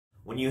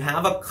When you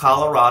have a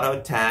Colorado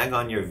tag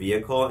on your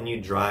vehicle and you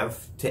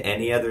drive to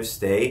any other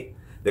state,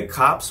 the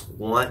cops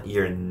want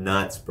your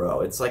nuts,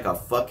 bro. It's like a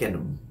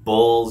fucking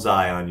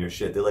bullseye on your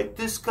shit. They're like,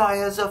 this guy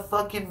has a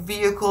fucking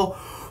vehicle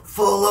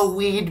full of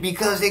weed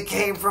because it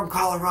came from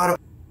Colorado.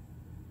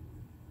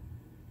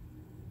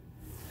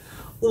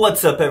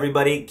 What's up,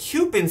 everybody?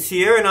 Cewpins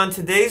here, and on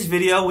today's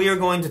video we are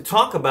going to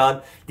talk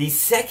about the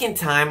second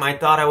time I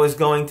thought I was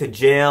going to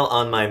jail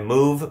on my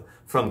move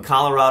from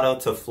Colorado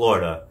to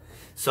Florida.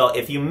 So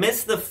if you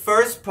missed the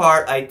first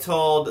part, I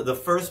told the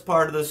first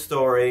part of the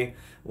story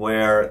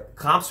where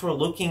cops were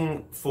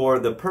looking for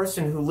the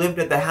person who lived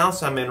at the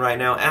house I'm in right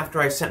now after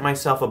I sent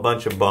myself a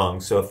bunch of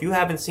bongs. So if you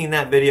haven't seen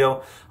that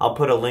video, I'll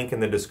put a link in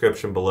the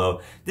description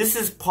below. This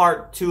is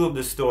part 2 of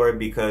the story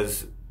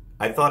because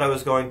I thought I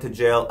was going to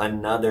jail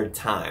another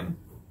time.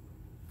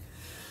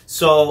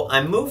 So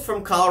I moved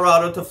from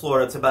Colorado to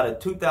Florida. It's about a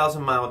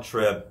 2,000-mile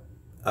trip.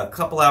 A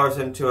couple hours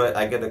into it,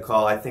 I get a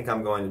call. I think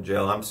I'm going to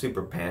jail. I'm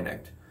super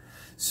panicked.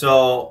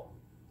 So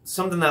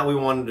something that we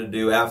wanted to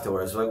do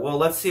afterwards, like, well,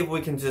 let's see if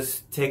we can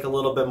just take a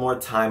little bit more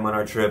time on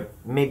our trip,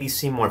 maybe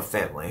see more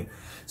family.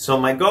 So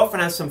my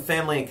girlfriend has some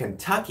family in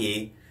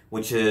Kentucky,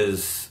 which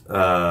is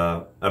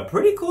a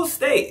pretty cool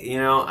state. You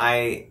know,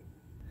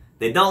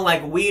 they don't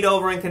like weed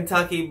over in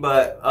Kentucky,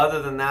 but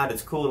other than that,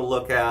 it's cool to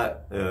look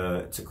at.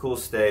 It's a cool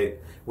state.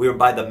 We were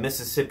by the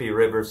Mississippi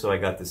River, so I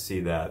got to see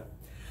that.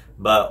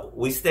 But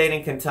we stayed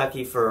in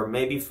Kentucky for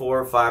maybe 4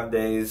 or 5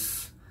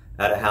 days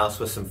at a house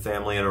with some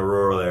family in a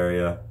rural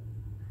area.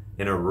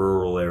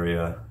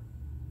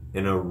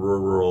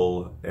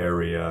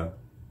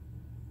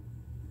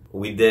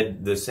 We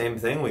did the same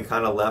thing. We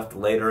kind of left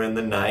later in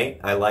the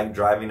night. I like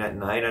driving at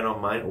night. I don't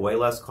mind. Way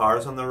less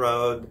cars on the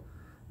road.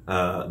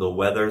 The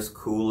weather's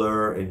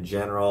cooler in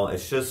general.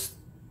 It's just,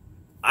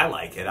 I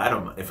like it. I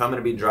don't, if I'm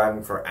going to be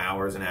driving for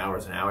hours and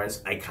hours and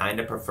hours, I kind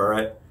of prefer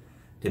it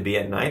to be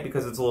at night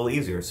because it's a little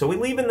easier. So we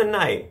leave in the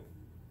night.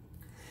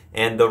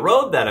 And the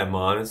road that I'm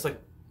on, it's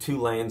like 2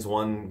 lanes,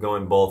 one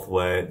going both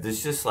ways.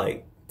 There's just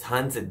like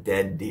tons of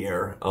dead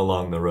deer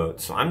along the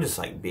road. So I'm just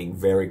like being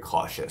very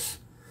cautious,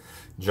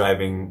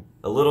 driving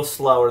a little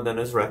slower than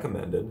is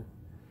recommended.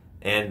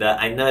 And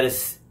I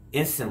noticed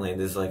instantly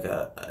there's like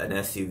an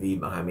SUV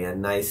behind me, a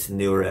nice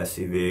newer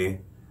SUV.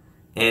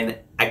 And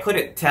I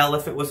couldn't tell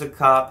if it was a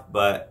cop,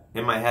 but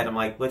in my head I'm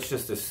like, let's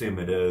just assume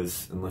it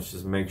is, and let's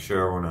just make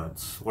sure we're not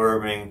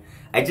swerving.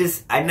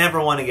 I never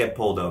want to get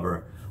pulled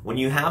over. When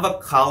you have a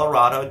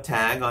Colorado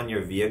tag on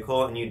your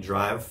vehicle and you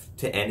drive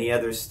to any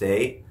other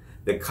state,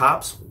 the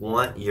cops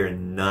want your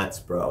nuts,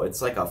 bro.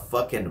 It's like a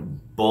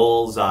fucking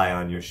bullseye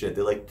on your shit.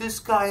 They're like, this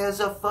guy has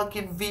a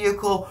fucking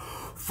vehicle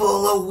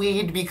full of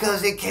weed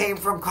because it came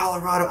from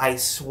Colorado. I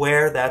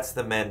swear that's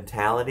the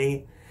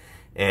mentality.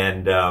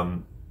 And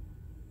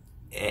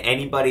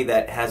anybody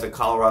that has a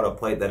Colorado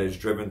plate that has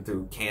driven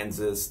through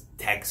Kansas,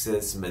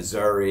 Texas,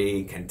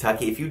 Missouri,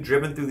 Kentucky, if you've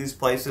driven through these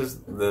places,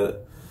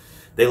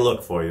 they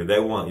look for you. They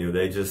want you.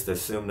 They just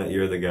assume that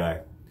you're the guy.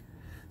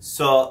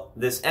 So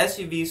this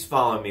SUV's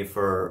following me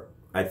for,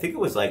 I think it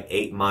was like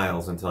 8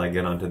 miles until I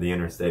get onto the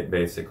interstate,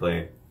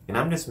 basically. And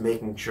I'm just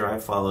making sure I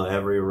follow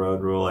every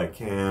road rule I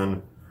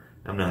can.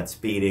 I'm not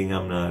speeding.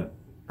 I'm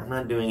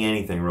not doing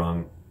anything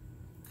wrong.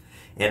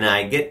 And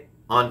I get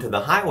onto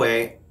the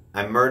highway.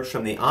 I merge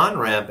from the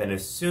on-ramp, and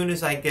as soon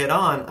as I get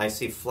on, I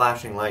see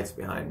flashing lights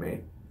behind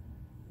me.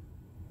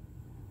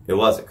 It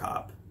was a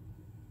cop.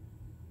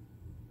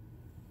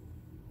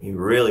 He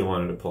really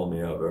wanted to pull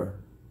me over.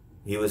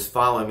 He was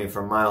following me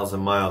for miles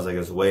and miles, I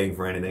guess, waiting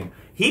for anything.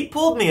 He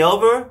pulled me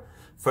over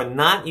for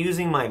not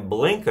using my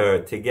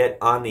blinker to get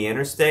on the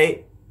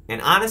interstate.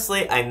 And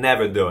honestly, I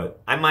never do it.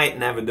 I might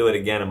never do it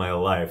again in my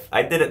life.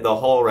 I did it the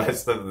whole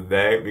rest of the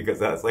day because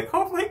I was like,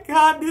 oh my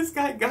God, this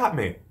guy got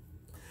me.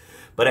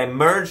 But I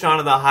merged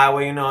onto the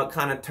highway. You know, it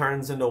kind of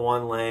turns into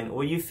one lane.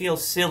 Well, you feel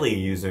silly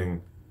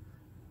using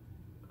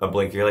a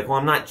blinker. You're like, well,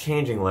 I'm not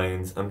changing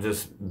lanes. I'm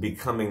just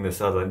becoming this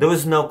other lane. There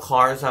was no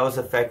cars I was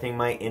affecting.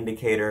 My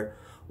indicator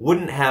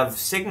wouldn't have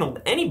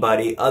signaled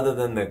anybody other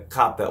than the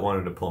cop that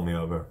wanted to pull me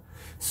over.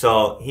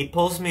 So he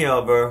pulls me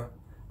over.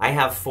 I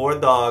have 4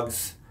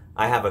 dogs.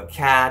 I have a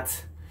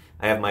cat.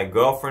 I have my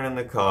girlfriend in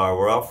the car.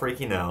 We're all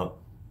freaking out.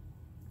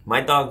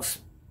 My dogs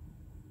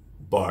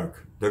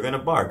bark. They're gonna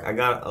bark. I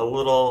got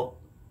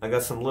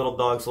some little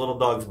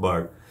dogs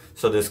bark.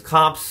 So there's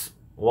cops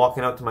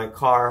walking up to my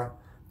car.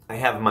 I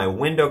have my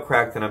window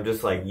cracked and I'm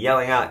just like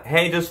yelling out,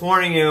 hey, just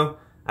warning you,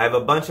 I have a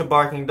bunch of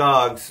barking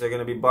dogs. They're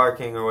gonna be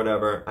barking or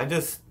whatever. I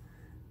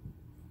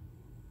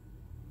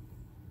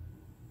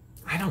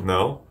don't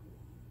know.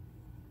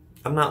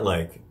 I'm not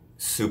like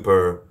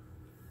super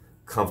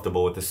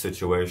comfortable with the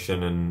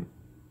situation and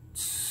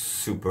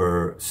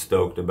super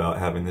stoked about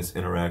having this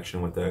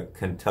interaction with a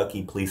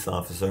Kentucky police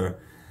officer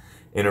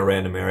in a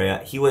random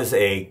area. He was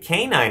a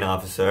canine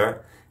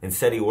officer and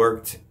said he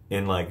worked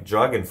in like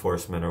drug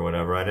enforcement or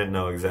whatever. I didn't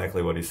know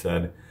exactly what he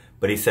said,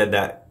 but he said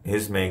that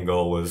his main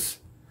goal was,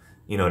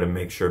 you know, to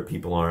make sure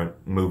people aren't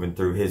moving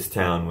through his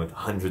town with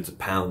hundreds of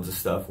pounds of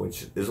stuff,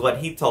 which is what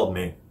he told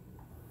me.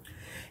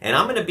 And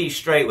I'm going to be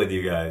straight with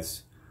you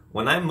guys.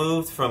 When I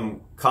moved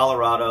from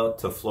Colorado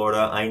to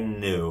Florida, I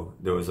knew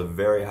there was a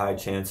very high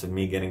chance of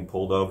me getting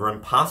pulled over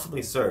and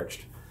possibly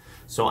searched.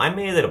 So I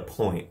made it a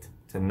point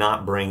to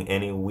not bring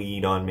any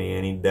weed on me,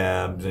 any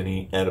dabs,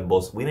 any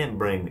edibles. We didn't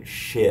bring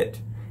shit.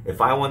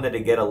 If I wanted to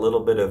get a little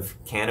bit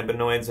of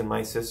cannabinoids in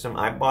my system,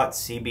 I bought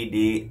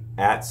CBD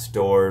at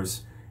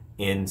stores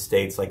in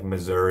states like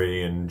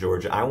Missouri and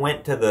Georgia. I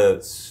went to the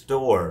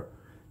store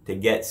to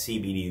get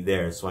CBD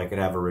there so I could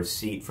have a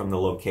receipt from the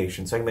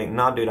location. So I can be like,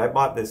 nah, dude, I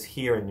bought this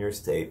here in your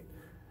state.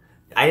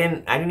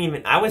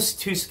 I was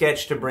too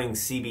sketched to bring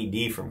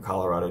CBD from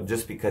Colorado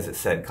just because it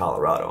said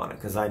Colorado on it,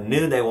 because I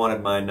knew they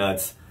wanted my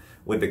nuts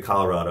with the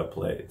Colorado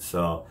plate.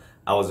 So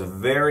I was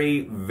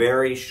very,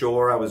 very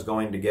sure I was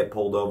going to get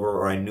pulled over,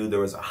 or I knew there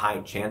was a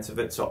high chance of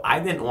it. So I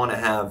didn't want to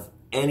have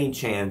any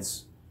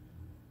chance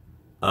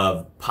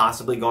of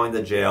possibly going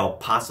to jail,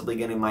 possibly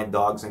getting my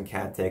dogs and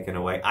cat taken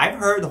away. I've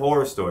heard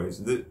horror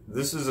stories.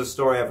 This is a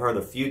story I've heard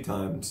a few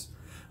times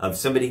of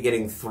somebody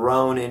getting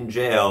thrown in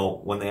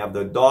jail when they have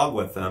their dog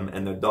with them,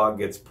 and their dog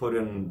gets put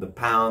in the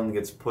pound,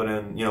 gets put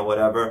in, you know,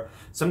 whatever.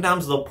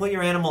 Sometimes they'll put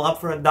your animal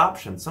up for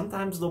adoption.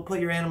 Sometimes they'll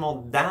put your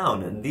animal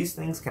down, and these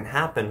things can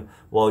happen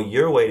while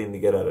you're waiting to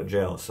get out of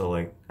jail. So,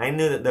 like, I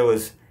knew that there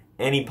was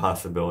any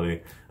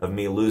possibility of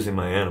me losing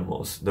my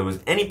animals. There was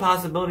any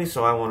possibility,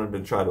 so I wanted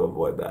to try to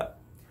avoid that.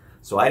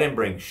 So I didn't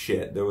bring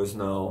shit. There was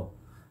no,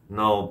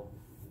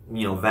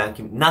 you know,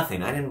 vacuum,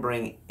 nothing. I didn't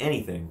bring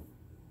anything.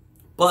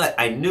 But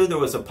I knew there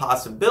was a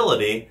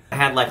possibility. I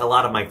had like a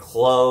lot of my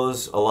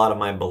clothes, a lot of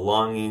my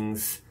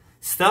belongings,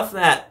 stuff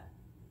that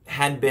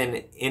had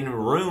been in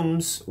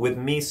rooms with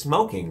me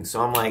smoking.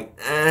 So I'm like,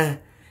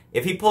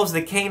 if he pulls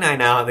the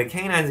canine out, the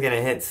canine's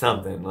gonna hit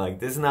something.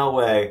 Like, there's no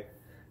way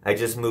I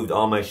just moved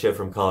all my shit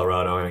from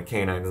Colorado and a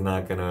canine's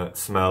not gonna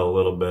smell a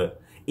little bit.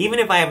 Even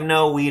if I have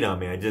no weed on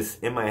me,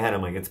 in my head,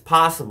 I'm like, it's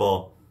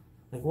possible.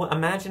 Like, what?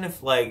 Imagine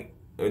if, like,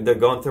 they're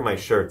going through my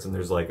shirts and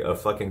there's like a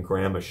fucking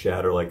gram of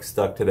shatter like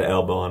stuck to the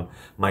elbow on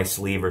my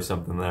sleeve or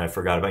something that I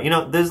forgot about. You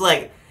know, there's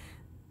like,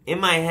 in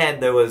my head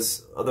there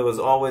was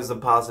always a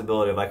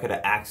possibility if I could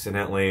have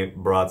accidentally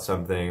brought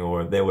something,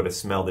 or they would have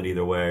smelled it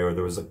either way, or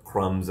there was like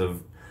crumbs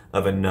of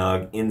a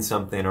nug in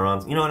something or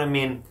on, you know what I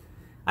mean?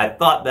 I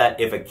thought that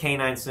if a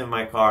canine's in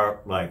my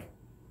car, like,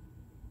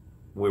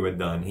 we were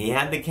done. He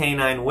had the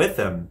canine with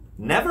him.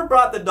 Never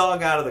brought the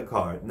dog out of the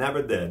car.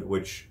 Never did,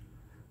 which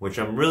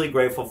I'm really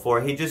grateful for.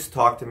 He just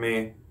talked to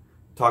me,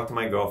 talked to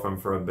my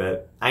girlfriend for a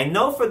bit. I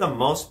know for the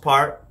most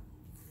part,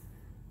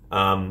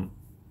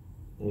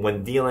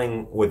 when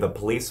dealing with a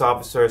police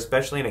officer,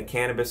 especially in a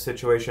cannabis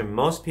situation,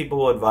 most people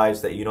will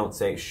advise that you don't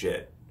say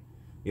shit.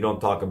 You don't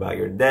talk about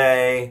your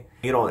day,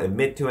 you don't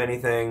admit to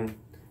anything,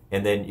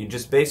 and then you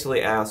just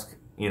basically ask,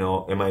 you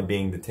know, am I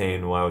being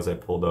detained? Why was I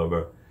pulled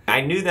over? I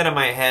knew that in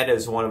my head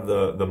as one of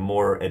the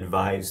more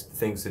advised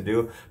things to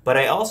do, but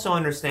I also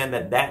understand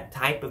that that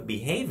type of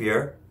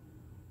behavior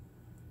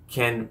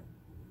can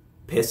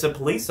piss a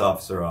police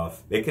officer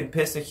off. It can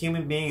piss a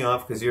human being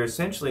off because you're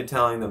essentially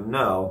telling them,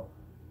 no,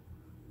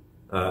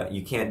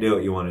 you can't do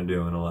what you want to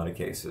do in a lot of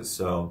cases.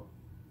 So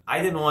I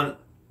didn't want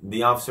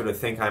the officer to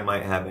think I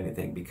might have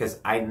anything because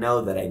I know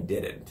that I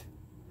didn't.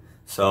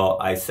 So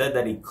I said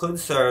that he could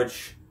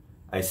search.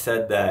 I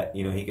said that,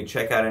 you know, he could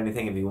check out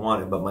anything if he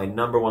wanted, but my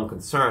number one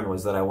concern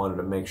was that I wanted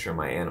to make sure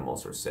my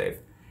animals were safe.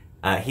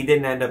 He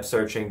didn't end up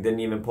searching,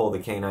 didn't even pull the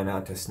canine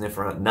out to sniff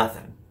around,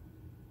 nothing.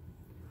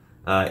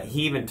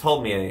 He even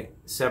told me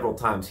several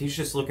times, he's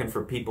just looking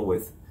for people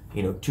with,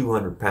 you know,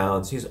 200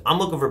 pounds. I'm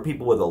looking for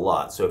people with a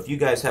lot, so if you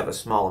guys have a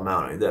small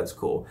amount, that's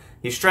cool.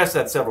 He stressed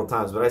that several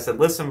times, but I said,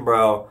 listen,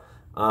 bro,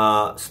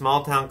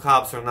 small town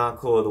cops are not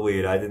cool with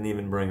weed. I didn't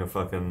even bring a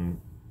fucking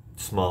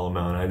small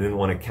amount. I didn't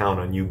want to count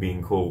on you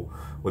being cool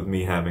with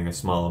me having a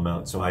small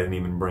amount, so I didn't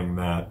even bring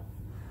that.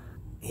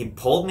 He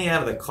pulled me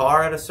out of the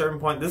car at a certain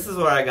point. This is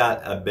where I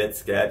got a bit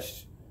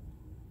sketched,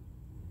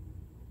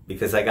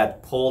 because I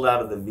got pulled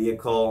out of the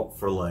vehicle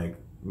for like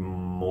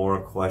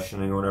more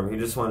questioning or whatever. He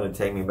just wanted to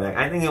take me back.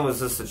 I think it was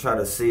just to try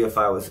to see if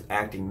I was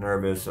acting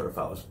nervous or if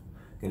I was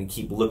going to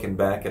keep looking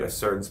back at a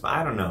certain spot.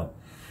 I don't know.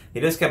 He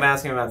just kept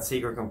asking about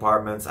secret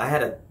compartments. I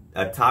had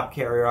a top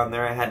carrier on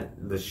there.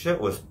 The shit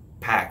was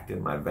packed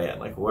in my van.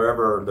 Like,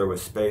 wherever there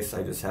was space,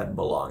 I just had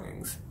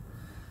belongings.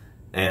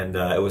 And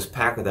it was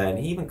packed with that. And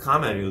he even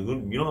commented,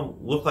 you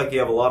don't look like you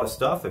have a lot of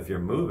stuff if you're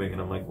moving.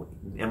 And I'm like,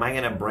 am I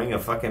going to bring a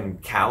fucking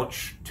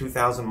couch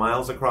 2,000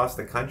 miles across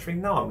the country?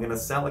 No, I'm going to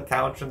sell a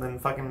couch and then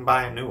fucking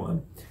buy a new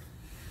one.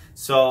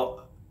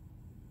 So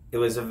it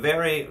was a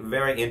very,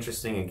 very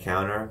interesting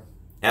encounter.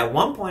 At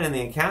one point in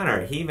the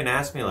encounter, he even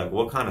asked me, like,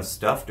 what kind of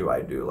stuff do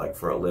I do, like,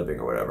 for a living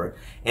or whatever.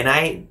 And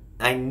I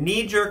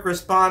knee-jerk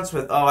response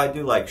with, oh, I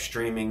do, like,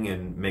 streaming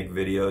and make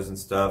videos and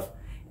stuff.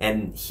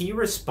 And he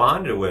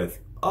responded with,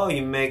 oh,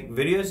 you make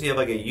videos? You have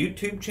like a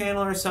YouTube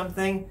channel or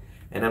something?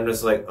 And I'm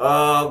just like,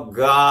 oh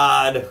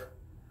God,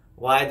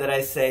 why did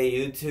I say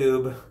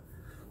YouTube?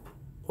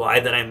 Why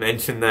did I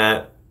mention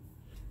that?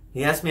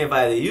 He asked me if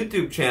I had a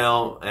YouTube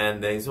channel,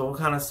 and he said, what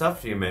kind of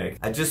stuff do you make?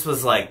 I just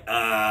was like,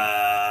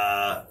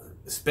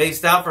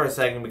 spaced out for a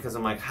second because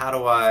I'm like,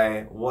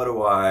 what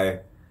do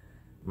I?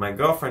 My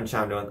girlfriend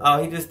chimed in,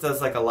 oh, he just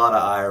does like a lot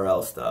of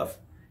IRL stuff.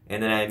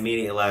 And then I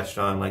immediately latched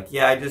on, like,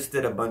 yeah, I just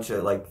did a bunch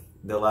of, like,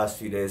 the last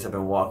few days I've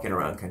been walking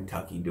around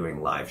Kentucky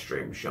doing live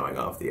streams showing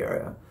off the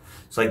area.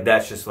 So, like,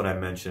 that's just what I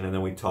mentioned. And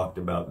then we talked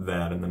about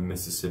that and the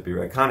Mississippi.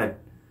 I kind of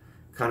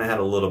had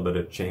a little bit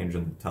of change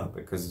in the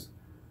topic. Because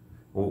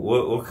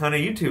what kind of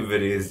YouTube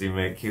videos do you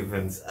make,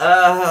 Cewpins?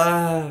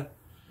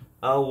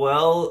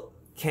 Well,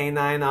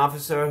 canine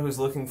officer who's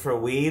looking for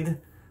weed.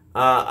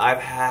 I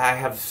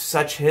have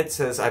such hits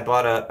as I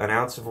bought an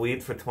ounce of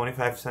weed for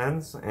 25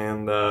 cents.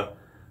 And I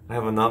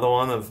have another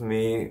one of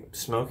me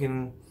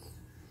smoking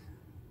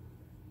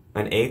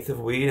an eighth of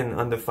weed in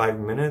under 5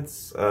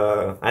 minutes.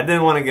 I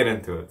didn't want to get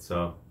into it,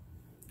 so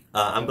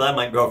I'm glad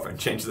my girlfriend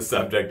changed the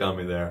subject on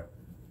me there.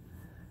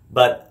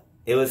 But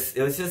it was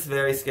just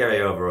very scary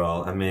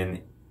overall. I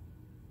mean,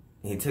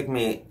 he took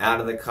me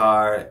out of the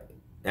car,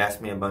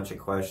 asked me a bunch of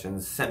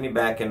questions, sent me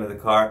back into the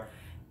car.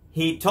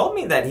 He told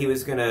me that he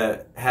was going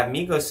to have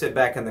me go sit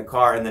back in the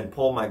car and then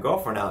pull my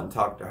girlfriend out and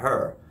talk to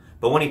her.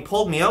 But when he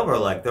pulled me over,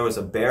 like, there was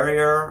a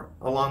barrier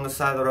along the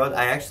side of the road.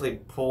 I actually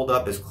pulled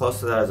up as close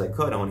to that as I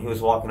could. And when he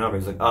was walking over, he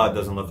was like, oh, it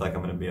doesn't look like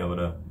I'm going to be able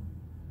to,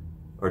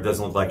 or it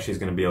doesn't look like she's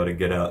going to be able to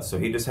get out. So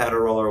he just had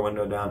her roll her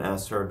window down,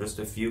 asked her just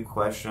a few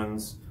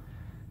questions,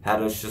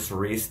 had us just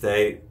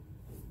restate,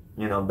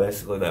 you know,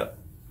 basically that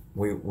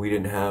we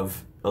didn't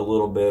have a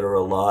little bit or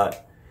a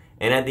lot.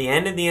 And at the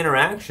end of the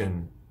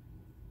interaction,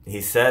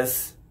 he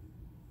says,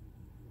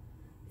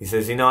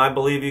 you know, I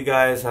believe you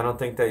guys. I don't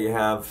think that you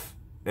have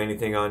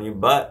anything on you,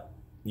 but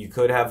you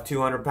could have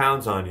 200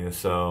 pounds on you,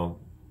 so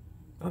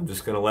I'm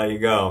just gonna let you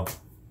go.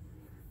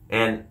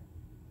 And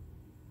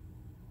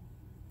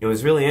it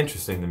was really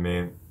interesting to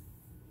me.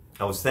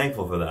 I was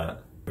thankful for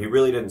that. He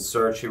really didn't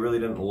search, he really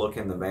didn't look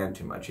in the van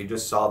too much. He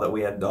just saw that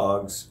we had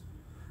dogs,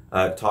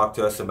 talked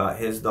to us about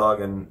his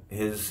dog and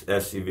his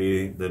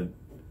SUV,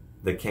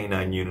 the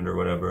canine unit or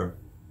whatever.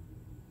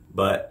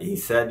 But he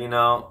said, you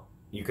know,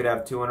 you could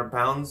have 200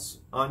 pounds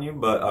on you,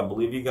 but I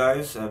believe you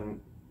guys,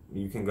 and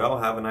you can go,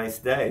 have a nice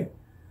day.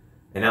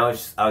 And I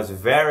was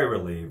very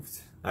relieved.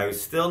 I was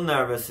still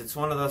nervous. It's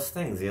one of those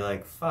things. You're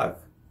like,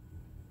 fuck.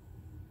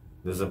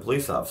 There's a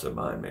police officer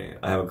behind me.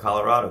 I have a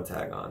Colorado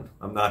tag on.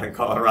 I'm not in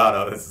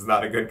Colorado. This is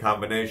not a good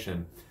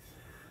combination.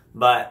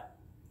 But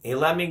he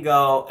let me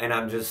go, and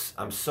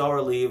I'm so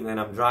relieved, and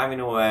I'm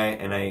driving away,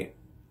 and I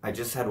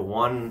just had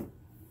one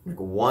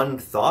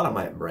thought in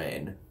my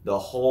brain the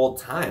whole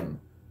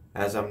time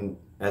as I'm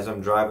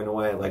driving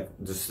away, like,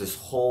 just this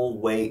whole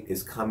weight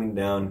is coming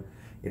down,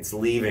 it's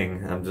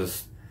leaving. I'm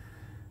just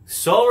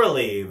so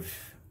relieved.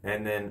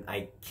 And then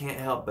I can't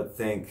help but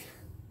think,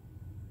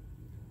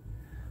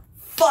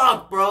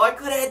 fuck, bro, I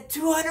could have had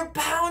 200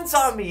 pounds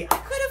on me. I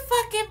could have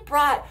fucking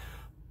brought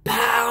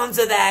pounds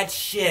of that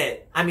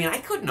shit. I mean, I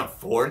couldn't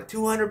afford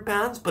 200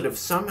 pounds, but if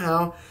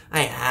somehow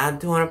I had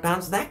 200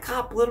 pounds, that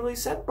cop literally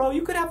said, bro,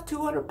 you could have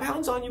 200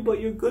 pounds on you, but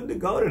you're good to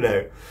go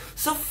today.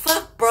 So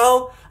fuck,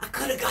 bro, I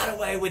could have got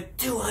away with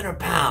 200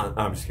 pounds.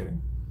 No, I'm just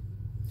kidding.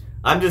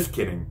 I'm just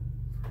kidding.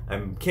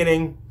 I'm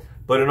kidding,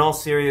 but in all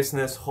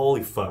seriousness,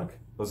 holy fuck. I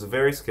was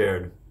very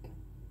scared.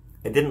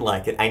 I didn't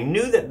like it. I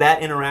knew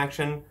that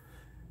interaction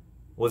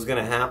was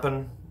going to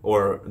happen,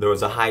 or there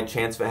was a high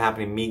chance of it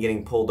happening, me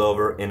getting pulled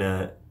over in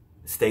a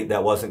state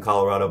that wasn't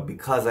Colorado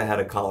because I had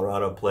a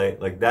Colorado plate.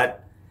 Like,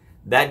 that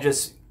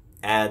just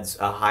adds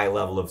a high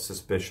level of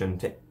suspicion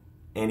to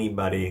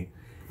anybody.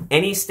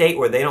 Any state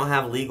where they don't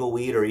have legal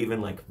weed or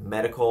even, like,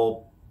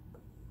 medical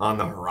on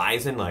the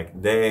horizon, like,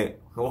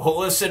 well,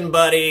 listen,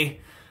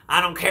 buddy, I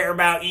don't care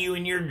about you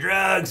and your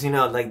drugs, you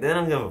know, like, they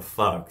don't give a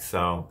fuck.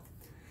 So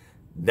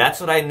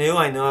that's what I knew.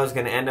 I knew I was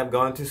going to end up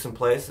going to some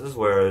places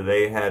where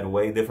they had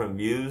way different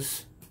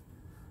views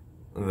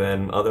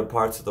than other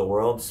parts of the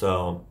world,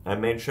 so I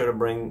made sure to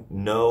bring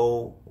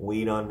no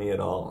weed on me at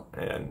all.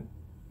 And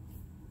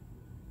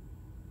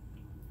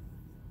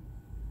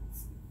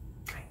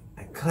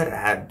I could have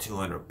had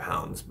 200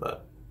 pounds,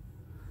 but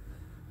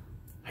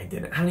I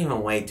didn't. I don't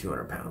even weigh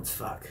 200 pounds,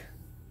 fuck.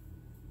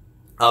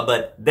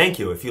 But thank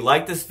you. If you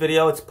like this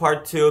video, it's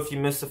part 2. If you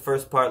missed the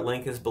first part,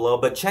 link is below.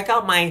 But check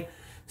out my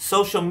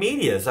social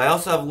medias. I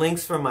also have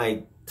links for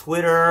my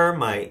Twitter,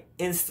 my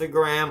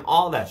Instagram,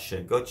 all that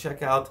shit. Go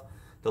check out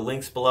the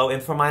links below.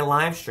 And for my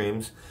live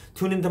streams,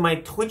 tune into my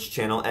Twitch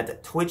channel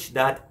at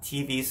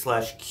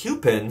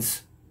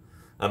twitch.tv/Cewpins.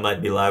 I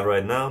might be live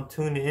right now.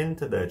 Tune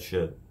into that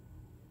shit.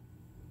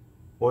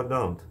 Or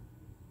don't.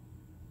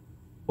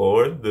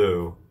 Or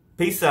do.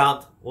 Peace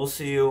out. We'll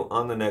see you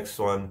on the next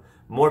one.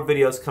 More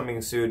videos coming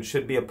soon.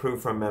 Should be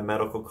approved from my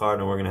medical card,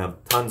 and we're going to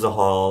have tons of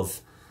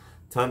hauls,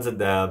 tons of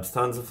dabs,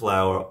 tons of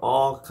flour,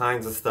 all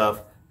kinds of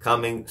stuff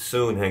coming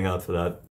soon. Hang out for that.